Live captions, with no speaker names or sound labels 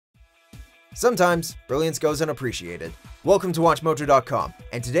Sometimes, brilliance goes unappreciated. Welcome to WatchMojo.com,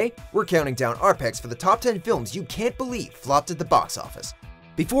 and today, we're counting down our picks for the top 10 films you can't believe flopped at the box office.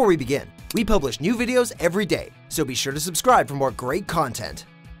 Before we begin, we publish new videos every day, so be sure to subscribe for more great content.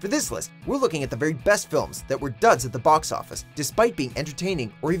 For this list, we're looking at the very best films that were duds at the box office, despite being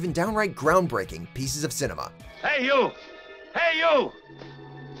entertaining or even downright groundbreaking pieces of cinema. Hey you! Hey you!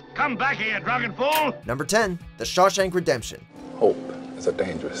 Come back here, drunken fool! Number 10, The Shawshank Redemption. Hope is a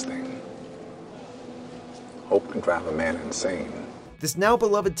dangerous thing. Hope can drive a man insane. This now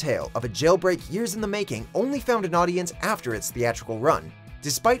beloved tale of a jailbreak years in the making only found an audience after its theatrical run.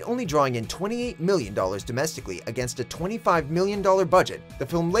 Despite only drawing in $28 million domestically against a $25 million budget, the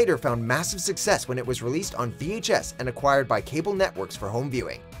film later found massive success when it was released on VHS and acquired by cable networks for home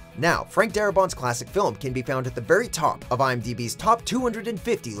viewing. Now, Frank Darabont's classic film can be found at the very top of IMDb's top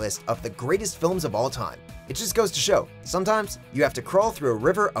 250 list of the greatest films of all time. It just goes to show, sometimes you have to crawl through a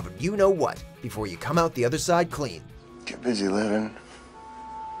river of you-know-what before you come out the other side clean. Get busy living,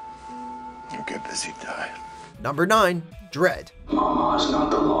 or get busy dying. Number 9, Dredd. Mama is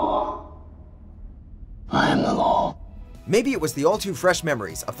not the law. I am the law. Maybe it was the all-too-fresh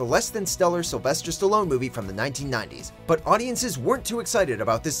memories of the less-than-stellar Sylvester Stallone movie from the 1990s, but audiences weren't too excited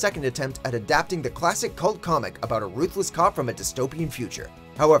about this second attempt at adapting the classic cult comic about a ruthless cop from a dystopian future.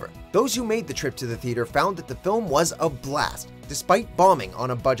 However, those who made the trip to the theater found that the film was a blast, despite bombing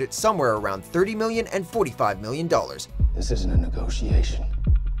on a budget somewhere around $30 million and $45 million. This isn't a negotiation.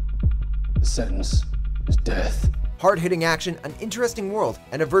 The sentence is death. Hard-hitting action, an interesting world,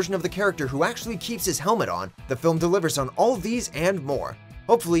 and a version of the character who actually keeps his helmet on, the film delivers on all these and more.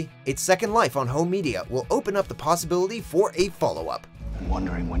 Hopefully, its second life on home media will open up the possibility for a follow-up. I'm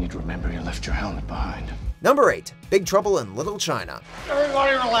wondering when you'd remember you left your helmet behind. Number 8, Big Trouble in Little China.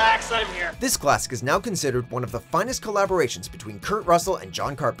 Everybody relax, I'm here. This classic is now considered one of the finest collaborations between Kurt Russell and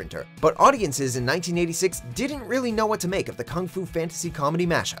John Carpenter, but audiences in 1986 didn't really know what to make of the kung fu fantasy comedy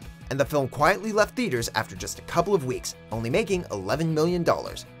mashup, and the film quietly left theaters after just a couple of weeks, only making $11 million.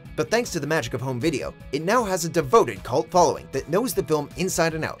 But thanks to the magic of home video, it now has a devoted cult following that knows the film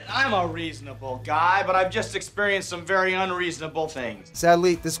inside and out. I'm a reasonable guy, but I've just experienced some very unreasonable things.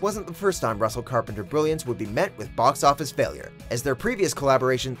 Sadly, this wasn't the first time Russell Carpenter brilliance would be met with box office failure, as their previous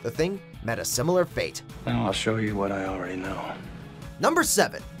collaboration, The Thing, met a similar fate. Now I'll show you what I already know. Number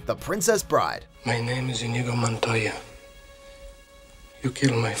 7, The Princess Bride. My name is Inigo Montoya. You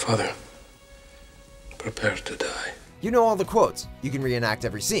killed my father. Prepare to die. You know all the quotes, you can reenact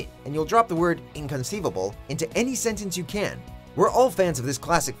every scene, and you'll drop the word inconceivable into any sentence you can. We're all fans of this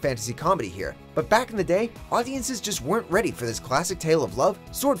classic fantasy comedy here, but back in the day, audiences just weren't ready for this classic tale of love,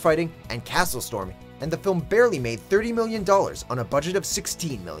 sword fighting, and castle storming, and the film barely made $30 million on a budget of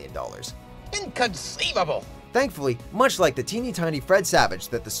 $16 million. Inconceivable! Thankfully, much like the teeny tiny Fred Savage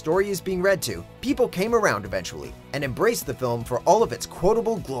that the story is being read to, people came around eventually and embraced the film for all of its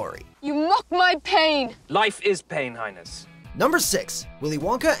quotable glory. You mock my pain! Life is pain, Highness. Number 6, Willy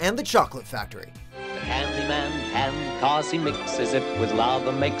Wonka and the Chocolate Factory. The Candyman can, 'cause he mixes it with love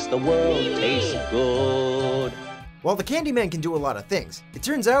and makes the world taste good. While the Candyman can do a lot of things, it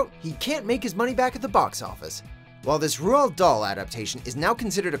turns out he can't make his money back at the box office. While this Roald Dahl adaptation is now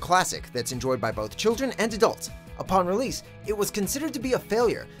considered a classic that's enjoyed by both children and adults, upon release, it was considered to be a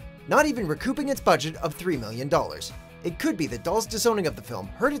failure, not even recouping its budget of $3 million. It could be that Dahl's disowning of the film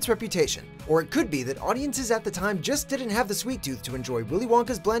hurt its reputation, or it could be that audiences at the time just didn't have the sweet tooth to enjoy Willy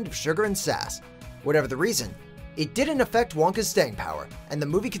Wonka's blend of sugar and sass. Whatever the reason, it didn't affect Wonka's staying power, and the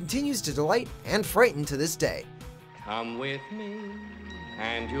movie continues to delight and frighten to this day. Come with me,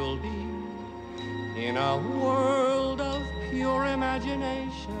 and you'll be in a world of pure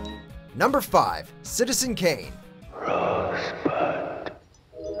imagination. Number 5, Citizen Kane. Rosebud.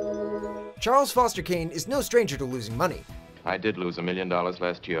 Charles Foster Kane is no stranger to losing money. I did lose $1 million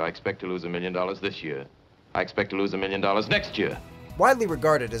last year. I expect to lose $1 million this year. I expect to lose $1 million next year. Widely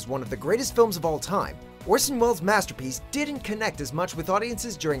regarded as one of the greatest films of all time, Orson Welles' masterpiece didn't connect as much with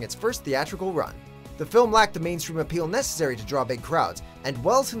audiences during its first theatrical run. The film lacked the mainstream appeal necessary to draw big crowds, and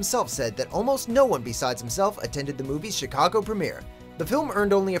Welles himself said that almost no one besides himself attended the movie's Chicago premiere. The film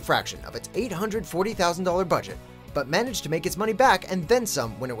earned only a fraction of its $840,000 budget, but managed to make its money back and then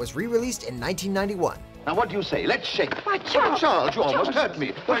some when it was re-released in 1991. Now what do you say? Let's shake. Why, Charles, You almost hurt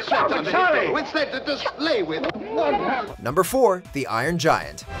me. What's that under his pillow? It's that to lay with. Number 4, The Iron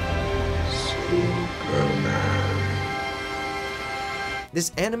Giant.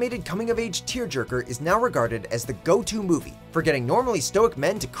 This animated coming-of-age tearjerker is now regarded as the go-to movie for getting normally stoic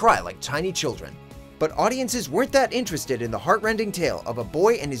men to cry like tiny children. But audiences weren't that interested in the heart-rending tale of a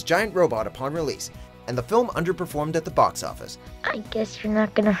boy and his giant robot upon release, and the film underperformed at the box office. I guess you're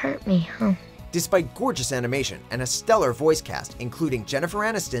not gonna hurt me, huh? Despite gorgeous animation and a stellar voice cast, including Jennifer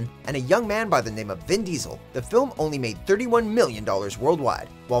Aniston and a young man by the name of Vin Diesel, the film only made $31 million worldwide,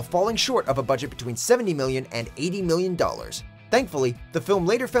 while falling short of a budget between $70 million and $80 million. Thankfully, the film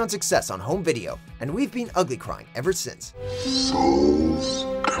later found success on home video, and we've been ugly crying ever since. Souls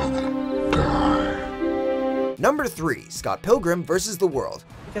come die. Number 3, Scott Pilgrim vs. the World.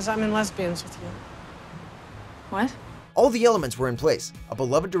 Because I'm in lesbians with you. What? All the elements were in place: a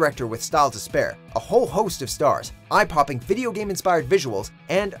beloved director with style to spare, a whole host of stars, eye-popping video game-inspired visuals,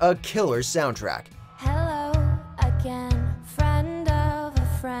 and a killer soundtrack. Hello again, friend of a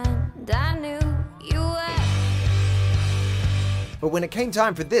friend, I knew you were. But when it came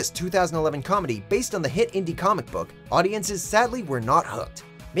time for this 2011 comedy based on the hit indie comic book, audiences sadly were not hooked.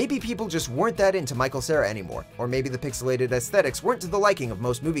 Maybe people just weren't that into Michael Cera anymore, or maybe the pixelated aesthetics weren't to the liking of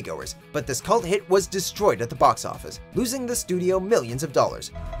most moviegoers, but this cult hit was destroyed at the box office, losing the studio millions of dollars.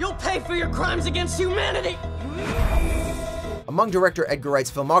 You'll pay for your crimes against humanity! Among director Edgar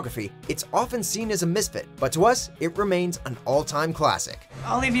Wright's filmography, it's often seen as a misfit, but to us, it remains an all-time classic.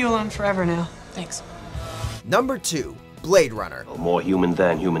 I'll leave you alone forever now. Thanks. Number 2, Blade Runner. More human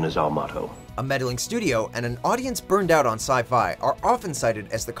than human is our motto. A meddling studio and an audience burned out on sci-fi are often cited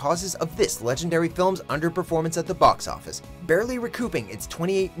as the causes of this legendary film's underperformance at the box office, barely recouping its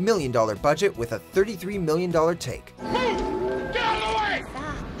 $28 million budget with a $33 million take. Move! Get out of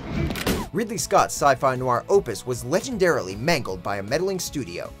the way! Ridley Scott's sci-fi noir opus was legendarily mangled by a meddling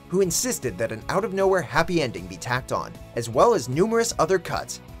studio, who insisted that an out-of-nowhere happy ending be tacked on, as well as numerous other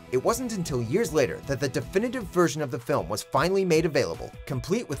cuts. It wasn't until years later that the definitive version of the film was finally made available,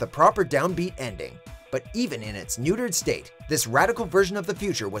 complete with a proper downbeat ending. But even in its neutered state, this radical version of the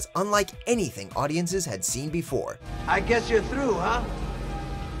future was unlike anything audiences had seen before. I guess you're through, huh?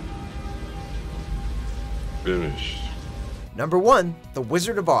 Finished. Number 1, The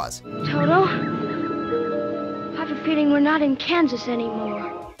Wizard of Oz. Toto? I have a feeling we're not in Kansas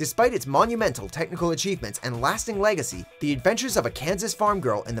anymore. Despite its monumental technical achievements and lasting legacy, the adventures of a Kansas farm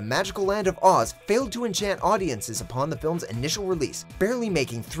girl in the magical land of Oz failed to enchant audiences upon the film's initial release, barely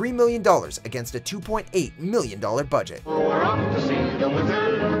making $3 million against a $2.8 million budget. We're off to see the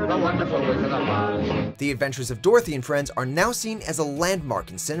wizard, the wonderful Wizard of Oz. The Adventures of Dorothy and Friends are now seen as a landmark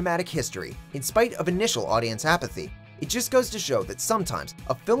in cinematic history, in spite of initial audience apathy. It just goes to show that sometimes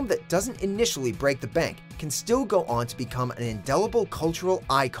a film that doesn't initially break the bank can still go on to become an indelible cultural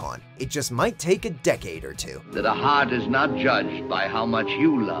icon. It just might take a decade or two. That a heart is not judged by how much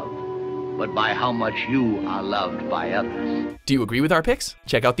you love, but by how much you are loved by others. Do you agree with our picks?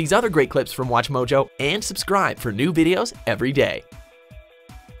 Check out these other great clips from WatchMojo and subscribe for new videos every day.